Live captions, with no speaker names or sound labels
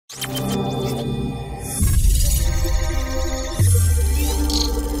Markéta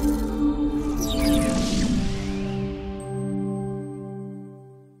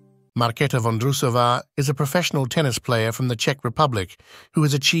Vondroušová is a professional tennis player from the Czech Republic who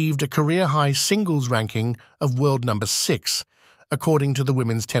has achieved a career-high singles ranking of world number 6, according to the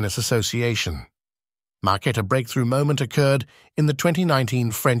Women's Tennis Association. Markéta's breakthrough moment occurred in the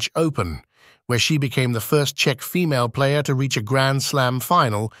 2019 French Open, where she became the first Czech female player to reach a Grand Slam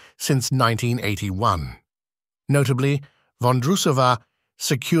final since 1981. Notably, Vondroušová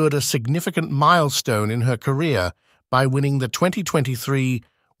secured a significant milestone in her career by winning the 2023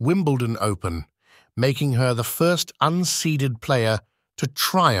 Wimbledon Open, making her the first unseeded player to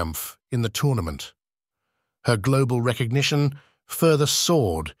triumph in the tournament. Her global recognition further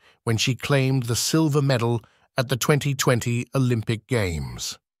soared when she claimed the silver medal at the 2020 Olympic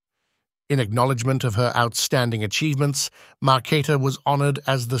Games. In acknowledgement of her outstanding achievements, Markéta was honored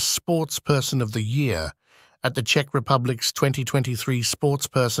as the Sportsperson of the Year at the Czech Republic's 2023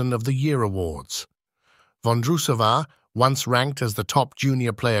 Sportsperson of the Year Awards. Vondroušová, once ranked as the top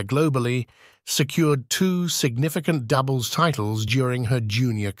junior player globally, secured 2 significant doubles titles during her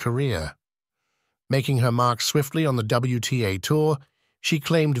junior career. Making her mark swiftly on the WTA Tour, she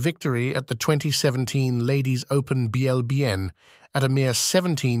claimed victory at the 2017 Ladies Open BLBN at a mere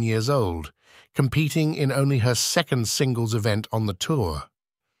 17 years old, competing in only her second singles event on the tour.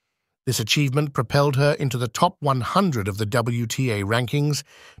 This achievement propelled her into the top 100 of the WTA rankings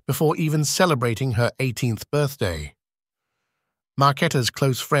before even celebrating her 18th birthday. Markéta's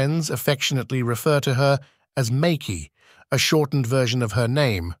close friends affectionately refer to her as Makey, a shortened version of her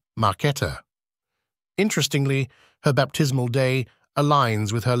name, Marketa. Interestingly, her baptismal day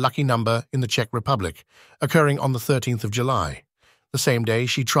aligns with her lucky number in the Czech Republic, occurring on the 13th of July, the same day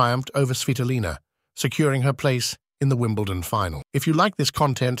she triumphed over Svitolina, securing her place in the Wimbledon final. If you like this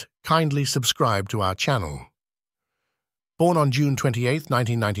content, kindly subscribe to our channel. Born on June 28,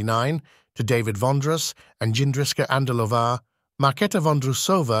 1999, to David Vondrouš and Jindřiška Andelová, Markéta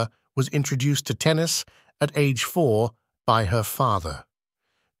Vondroušová was introduced to tennis at age 4 by her father.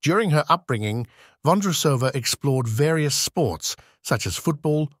 During her upbringing, Vondroušová explored various sports such as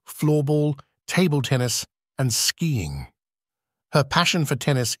football, floorball, table tennis, and skiing. Her passion for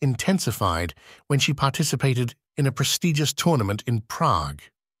tennis intensified when she participated in a prestigious tournament in Prague.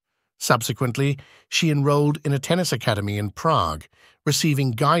 Subsequently, she enrolled in a tennis academy in Prague, receiving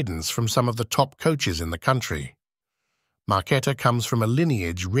guidance from some of the top coaches in the country. Marketa comes from a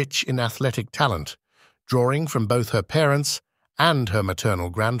lineage rich in athletic talent, drawing from both her parents and her maternal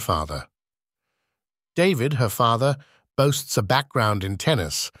grandfather. David, her father, boasts a background in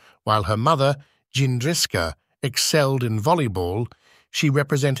tennis, while her mother, Jindřiška, excelled in volleyball. She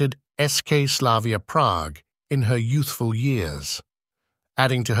represented SK Slavia Prague in her youthful years.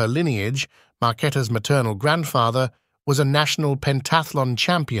 Adding to her lineage, Marketa's maternal grandfather was a national pentathlon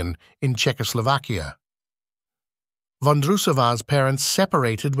champion in Czechoslovakia. Vondroušová's parents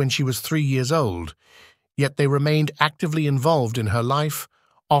separated when she was 3 years old, yet they remained actively involved in her life,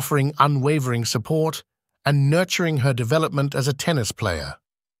 offering unwavering support and nurturing her development as a tennis player.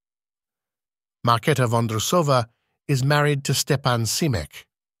 Markéta Vondroušová is married to Stepan Šimek.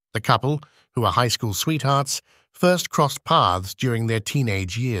 The couple, who are high school sweethearts, first crossed paths during their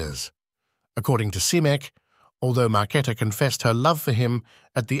teenage years. According to Šimek, although Markéta confessed her love for him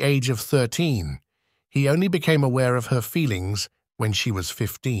at the age of 13, he only became aware of her feelings when she was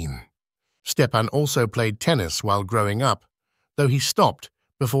 15. Stepan also played tennis while growing up, though he stopped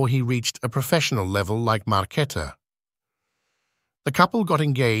before he reached a professional level like Marketa. The couple got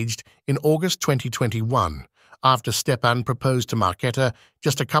engaged in August 2021 after Stepan proposed to Marketa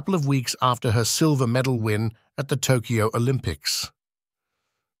just a couple of weeks after her silver medal win at the Tokyo Olympics.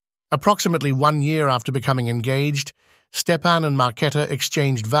 Approximately 1 year after becoming engaged, Stepan and Marketa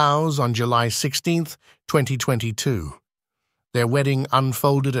exchanged vows on July 16, 2022. Their wedding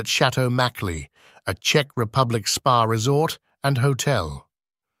unfolded at Chateau Maclay, a Czech Republic spa resort and hotel.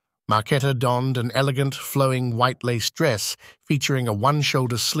 Marketa donned an elegant, flowing white lace dress featuring a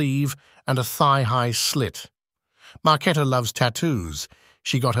one-shoulder sleeve and a thigh-high slit. Marketa loves tattoos.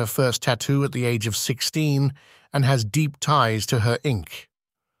 She got her first tattoo at the age of 16 and has deep ties to her ink.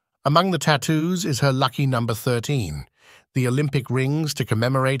 Among the tattoos is her lucky number 13, the Olympic rings to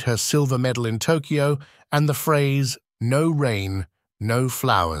commemorate her silver medal in Tokyo, and the phrase, "No rain, no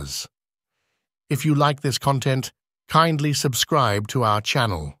flowers." If you like this content, kindly subscribe to our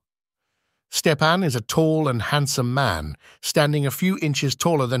channel. Stepan is a tall and handsome man, standing a few inches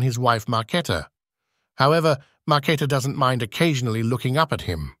taller than his wife Marketa. However, Marketa doesn't mind occasionally looking up at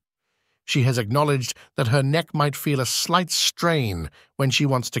him. She has acknowledged that her neck might feel a slight strain when she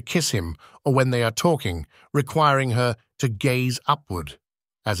wants to kiss him or when they are talking, requiring her to gaze upward.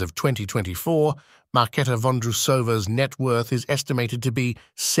 As of 2024, Markéta Vondroušova's net worth is estimated to be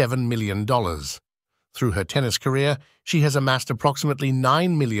 $7 million. Through her tennis career, she has amassed approximately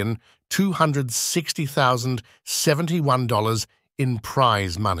 $9,260,071 in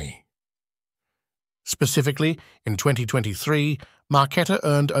prize money. Specifically, in 2023, Marketa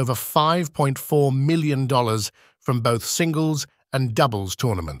earned over $5.4 million from both singles and doubles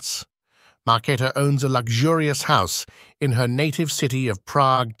tournaments. Marketa owns a luxurious house in her native city of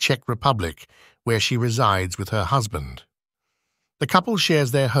Prague, Czech Republic, where she resides with her husband. The couple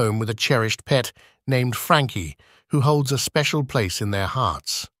shares their home with a cherished pet named Frankie, who holds a special place in their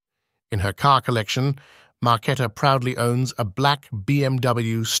hearts. In her car collection, Marketa proudly owns a black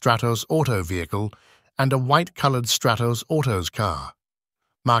BMW Stratos Auto vehicle and a white-colored Stratos Autos car.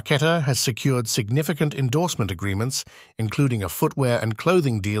 Marketa has secured significant endorsement agreements, including a footwear and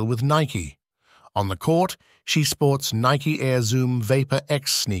clothing deal with Nike. On the court, she sports Nike Air Zoom Vapor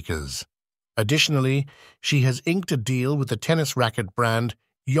X sneakers. Additionally, she has inked a deal with the tennis racket brand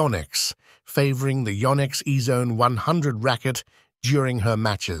Yonex, favoring the Yonex E-Zone 100 racket during her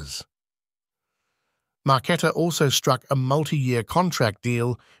matches. Marketa also struck a multi-year contract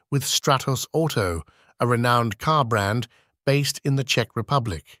deal with Stratos Auto, a renowned car brand based in the Czech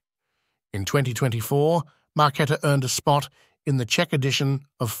Republic. In 2024, Marketa earned a spot in the Czech edition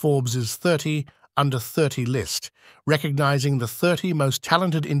of Forbes' 30 Under 30 list, recognizing the 30 most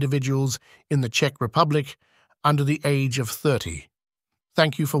talented individuals in the Czech Republic under the age of 30.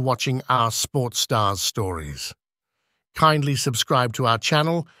 Thank you for watching our Sports Stars stories. Kindly subscribe to our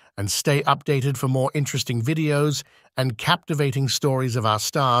channel and stay updated for more interesting videos and captivating stories of our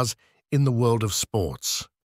stars in the world of sports.